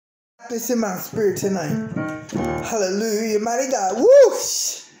This in my spirit tonight. Hallelujah, mighty God.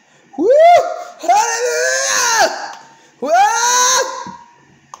 Whoosh! Woo! Hallelujah! Woo!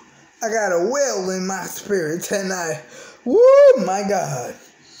 I got a well in my spirit tonight. Woo, my God.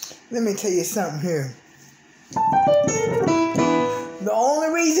 Let me tell you something here. The only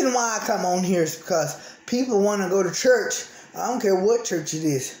reason why I come on here is because people want to go to church. I don't care what church it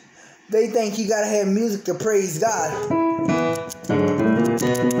is. They think you got to have music to praise God.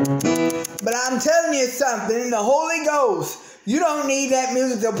 But I'm telling you something, in the Holy Ghost, you don't need that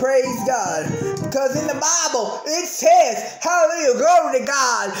music to praise God. Because in the Bible, it says, hallelujah, glory to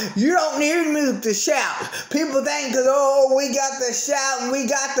God. You don't need music to shout. People think, we got to shout and we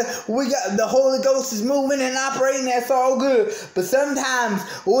got the Holy Ghost is moving and operating, that's all good. But sometimes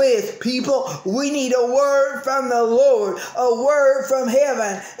with people, we need a word from the Lord, a word from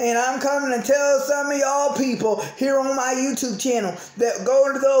heaven. And I'm coming to tell some of y'all people here on my YouTube channel that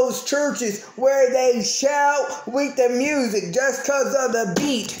go to those churches where they shout with the music just because of the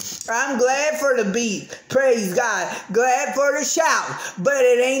beat. I'm glad for the beat. Praise God. Glad for the shout. But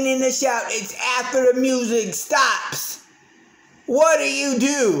it ain't in the shout. It's after the music stops. What do you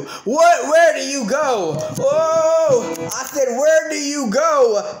do? Where do you go? Oh, I said, where do you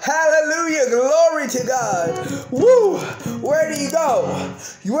go? Hallelujah. Glory to God. Woo. Where do you go?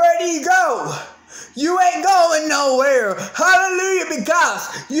 Where do you go? You ain't going nowhere. Hallelujah, because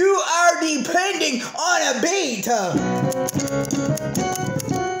you are depending on a beat.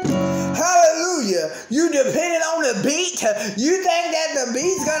 Hallelujah. You depending on the beat. You think that the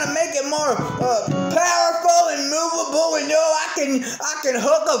beat's gonna make it more powerful and movable, and I can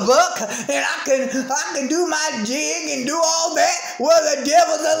hook a buck and I can do my jig and do all that? Well, the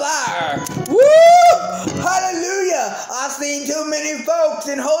devil's a liar. Woo! Hallelujah. I've seen too many folks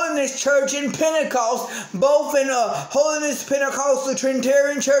in Holiness Church and Pentecost, both in Holiness Pentecostal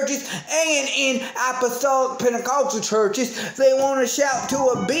Trinitarian churches and in Apostolic Pentecostal churches. They want to shout to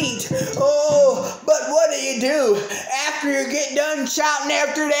a beat. Oh, but what do? After you get done shouting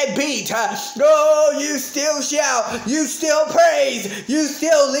after that beat? You still shout, you still praise, you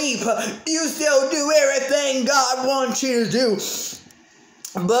still leap, you still do everything God wants you to do.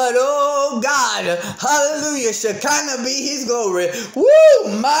 But oh God, hallelujah, Shekinah be his glory.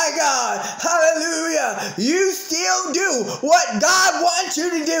 Woo, my God, hallelujah. You still do what God wants you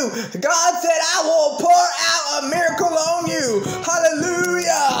to do. God said, I will pour out a miracle on you. Hallelujah.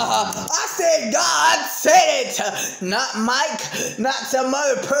 I said, God said it. Not Mike, not some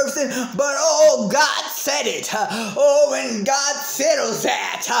other person, but oh, God said it. Oh, and God settles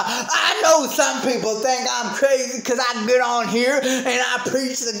that. I know some people think I'm crazy because I get on here and I preach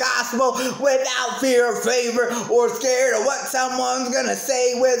the gospel without fear or favor or scared of what someone's gonna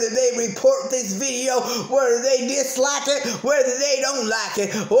say, whether they report this video, whether they dislike it, whether they don't like it.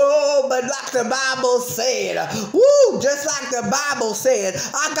 Oh, but like the Bible said, woo, just like the Bible said,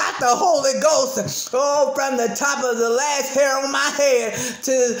 I got the Holy Ghost, oh, from the top of the last hair on my head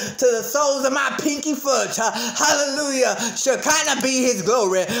to the soles of my pinky foot. Hallelujah. Shekinah be his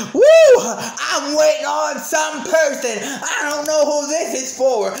glory. Woo! I'm waiting on some person. I don't know who this is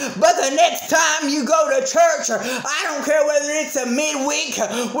for, but the next time you go to church, I don't care whether it's a midweek,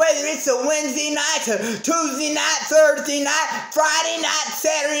 whether it's a Wednesday night, Tuesday night, Thursday night, Friday night,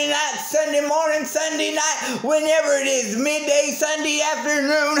 Saturday night, Sunday morning, Sunday night, whenever it is, midday, Sunday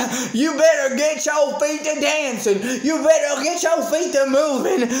afternoon, you better get your feet to dancing. You better get your feet to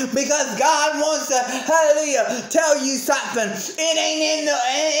moving, because God wants to, hallelujah, tell you something. It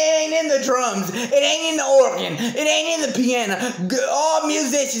ain't in the drums. It ain't in the organ. It ain't in the piano. All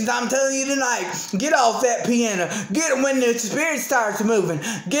musicians, I'm telling you tonight, get off that piano. When the spirit starts moving,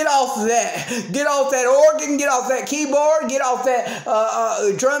 get off of that. Get off that organ, get off that keyboard, get off that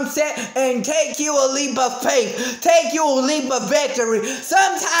drum set, and take you a leap of faith. Take you a leap of victory.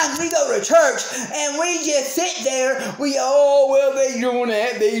 Sometimes we go to church and we just sit there. They doing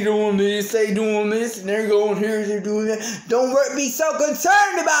that, they doing this, they doing this, and they're going here, they're doing that. Don't be so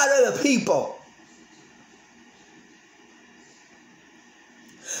concerned about other people.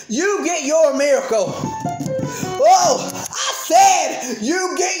 You get your miracle. Oh, I said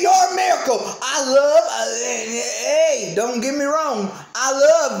you get your miracle. Hey, don't get me wrong. I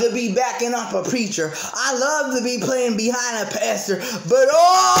love to be backing up a preacher. I love to be playing behind a pastor. But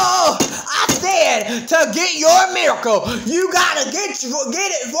oh, I said to get your miracle, you gotta get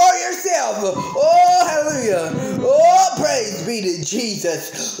it for yourself. Oh, hallelujah. Oh, praise be to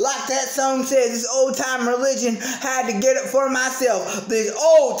Jesus. Like that song says, this old time religion had to get it for myself. This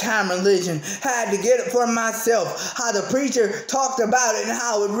old time religion had to get it for myself. How the preacher talked about it and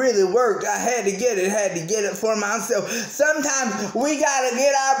how it really worked. I had to get it for myself. Sometimes we gotta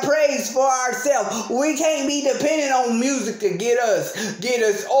get our praise for ourselves. We can't be dependent on music to get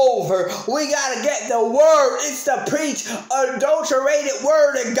us over. We gotta get the word. It's the preach adulterated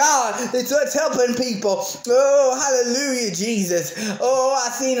word of God. It's what's helping people. Oh, hallelujah, Jesus. Oh, I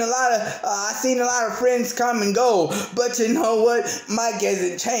seen a lot of friends come and go, but you know what? Mike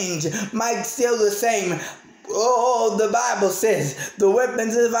hasn't changed. Mike's still the same. Oh, the Bible says the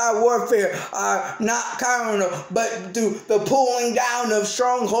weapons of our warfare are not carnal, but through the pulling down of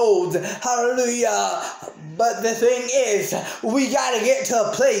strongholds. Hallelujah. But the thing is, we got to get to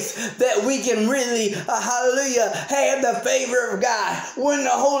a place that we can really, hallelujah, have the favor of God. When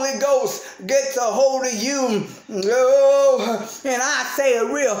the Holy Ghost gets a hold of you, oh, and I say a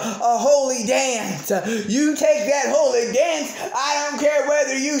holy dance. You take that holy dance. I don't care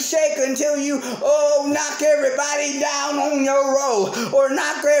whether you shake until you, knock everybody down on your row or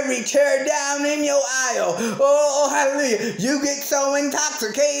knock every chair down in your aisle. Oh, hallelujah. You get so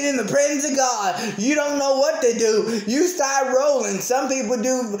intoxicated in the presence of God, you don't know what to do. You start rolling. Some people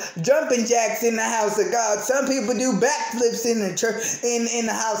do jumping jacks in the house of God. Some people do backflips in the church, in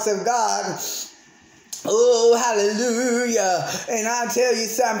the house of God. Oh, hallelujah. And I'll tell you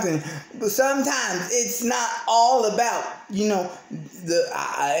something. Sometimes it's not all about,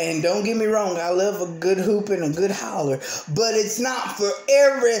 and don't get me wrong, I love a good hoop and a good holler, but it's not for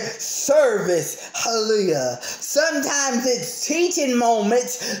every service. Hallelujah. Sometimes it's teaching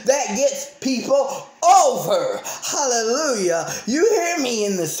moments that gets people over. Hallelujah. You hear me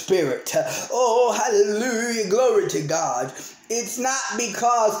in the spirit. Oh, hallelujah. Glory to God. It's not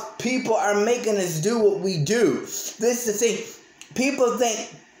because people are making us do what we do. This is the thing. People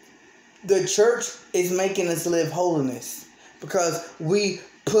think the church is making us live holiness because we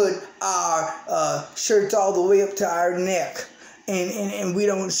put our shirts all the way up to our neck. And we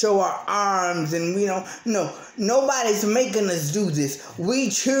don't show our arms, and we don't, no, nobody's making us do this. We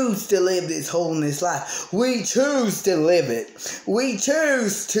choose to live this holiness life. We choose to live it. We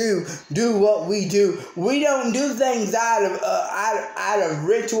choose to do what we do. We don't do things out of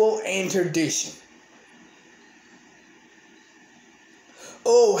ritual and tradition.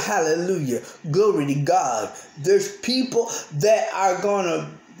 Oh, hallelujah. Glory to God. There's people that are going to,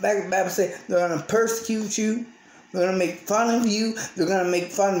 like the Bible says, they're going to persecute you. They're going to make fun of you. They're going to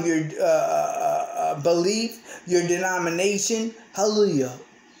make fun of your belief, your denomination. Hallelujah.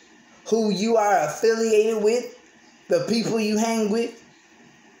 Who you are affiliated with, the people you hang with.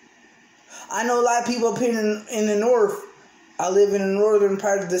 I know a lot of people up here in the north. I live in the northern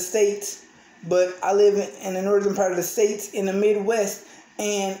part of the states, but I live in the northern part of the states in the Midwest,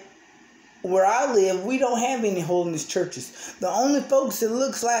 and where I live, we don't have any holiness churches. The only folks that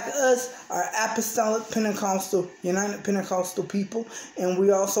looks like us are Apostolic Pentecostal, United Pentecostal people, and we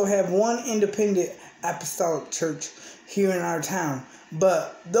also have one independent Apostolic church here in our town.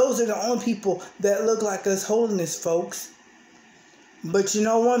 But those are the only people that look like us holiness folks. But you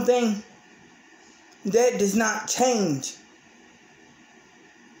know one thing? That does not change.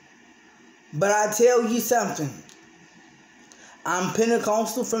 But I tell you something. I'm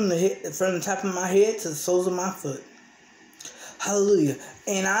Pentecostal from the top of my head to the soles of my foot. Hallelujah.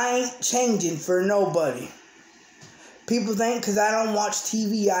 And I ain't changing for nobody. People think because I don't watch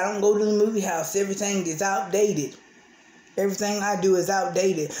TV, I don't go to the movie house, everything is outdated. Everything I do is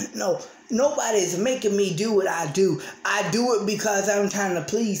outdated. No, nobody is making me do what I do. I do it because I'm trying to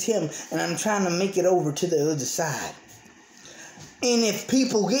please Him, and I'm trying to make it over to the other side. And if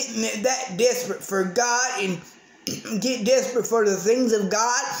people get that desperate for God and get desperate for the things of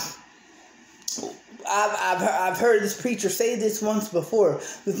God, I've heard this preacher say this once before.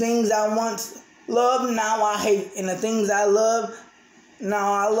 The things I once loved, now I hate. And the things I love,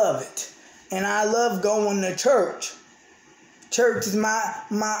 now I love it. And I love going to church. Church is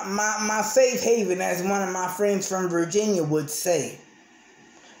my safe haven, as one of my friends from Virginia would say.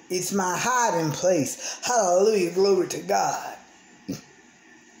 It's my hiding place. Hallelujah, glory to God.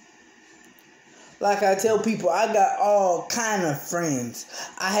 Like I tell people, I got all kind of friends.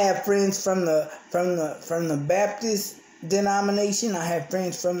 I have friends from the Baptist denomination. I have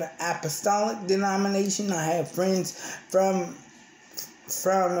friends from the Apostolic denomination. I have friends from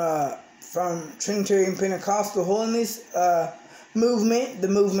Trinitarian Pentecostal holiness movement, the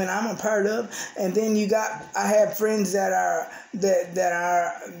movement I'm a part of, and then I have friends that are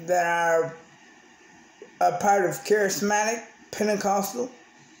a part of charismatic, Pentecostal,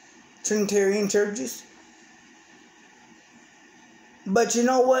 Trinitarian churches. But you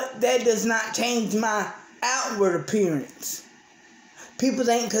know what? That does not change my outward appearance. People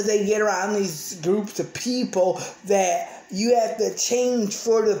think because they get around these groups of people that you have to change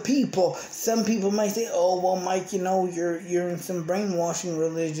for the people. Some people might say, oh, well, Mike, you're in some brainwashing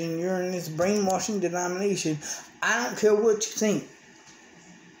religion. You're in this brainwashing denomination. I don't care what you think.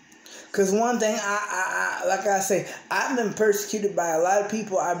 Because one thing, like I say, I've been persecuted by a lot of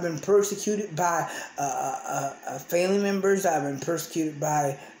people. I've been persecuted by family members. I've been persecuted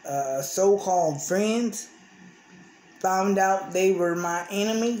by so-called friends. Found out they were my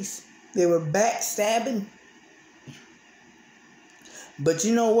enemies. They were backstabbing. But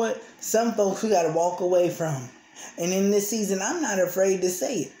you know what? Some folks we got to walk away from. And in this season, I'm not afraid to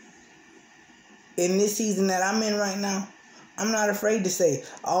say it. In this season that I'm in right now, I'm not afraid to say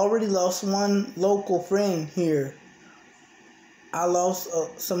it. I already lost one local friend here. I lost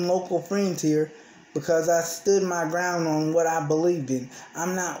some local friends here because I stood my ground on what I believed in.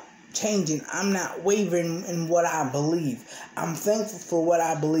 I'm not changing. I'm not wavering in what I believe. I'm thankful for what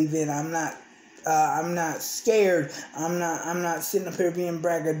I believe in. I'm not scared. I'm not sitting up here being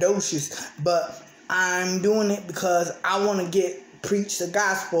braggadocious, but I'm doing it because I want to preach the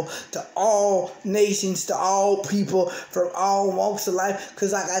gospel to all nations, to all people from all walks of life.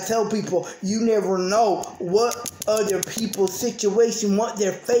 Because like I tell people, you never know what other people's situation, what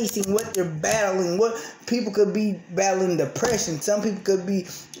they're facing, what they're battling. What people could be battling depression. Some people could be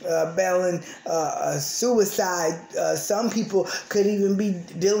battling suicide. Some people could even be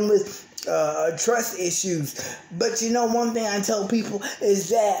dealing with trust issues. But you know, one thing I tell people is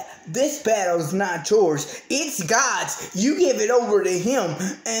that this battle is not yours, it's God's. You give it over to Him,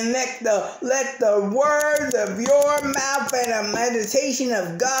 and let the words of your mouth and a meditation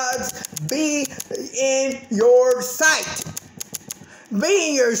of God's be in your sight. Be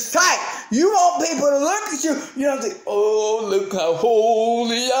in your sight. You want people to look at you. You don't think, oh, look how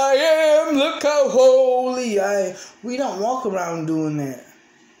holy I am. Look how holy I am. We don't walk around doing that.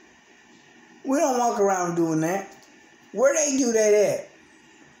 We don't walk around doing that. Where they do that at?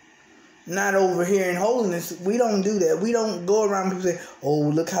 Not over here in holiness. We don't do that. We don't go around and say, oh,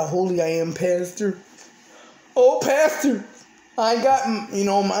 look how holy I am, Pastor. Oh, Pastor, I got,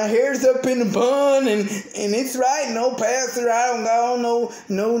 my hair's up in a bun and it's right. No, Pastor, I don't got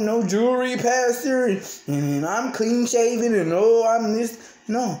no jewelry, Pastor. And I'm clean shaven and I'm this.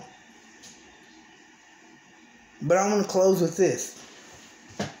 No. But I'm going to close with this.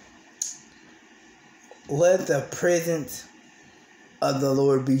 Let the presence of the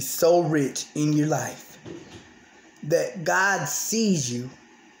Lord be so rich in your life that God sees you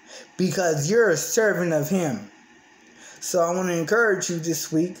because you're a servant of Him. So I want to encourage you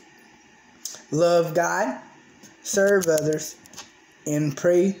this week. Love God, serve others, and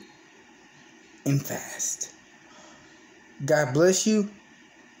pray and fast. God bless you,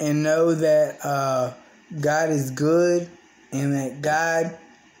 and know that God is good and that God,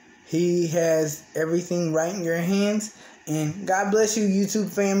 He has everything right in your hands. And God bless you, YouTube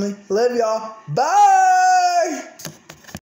family. Love y'all. Bye.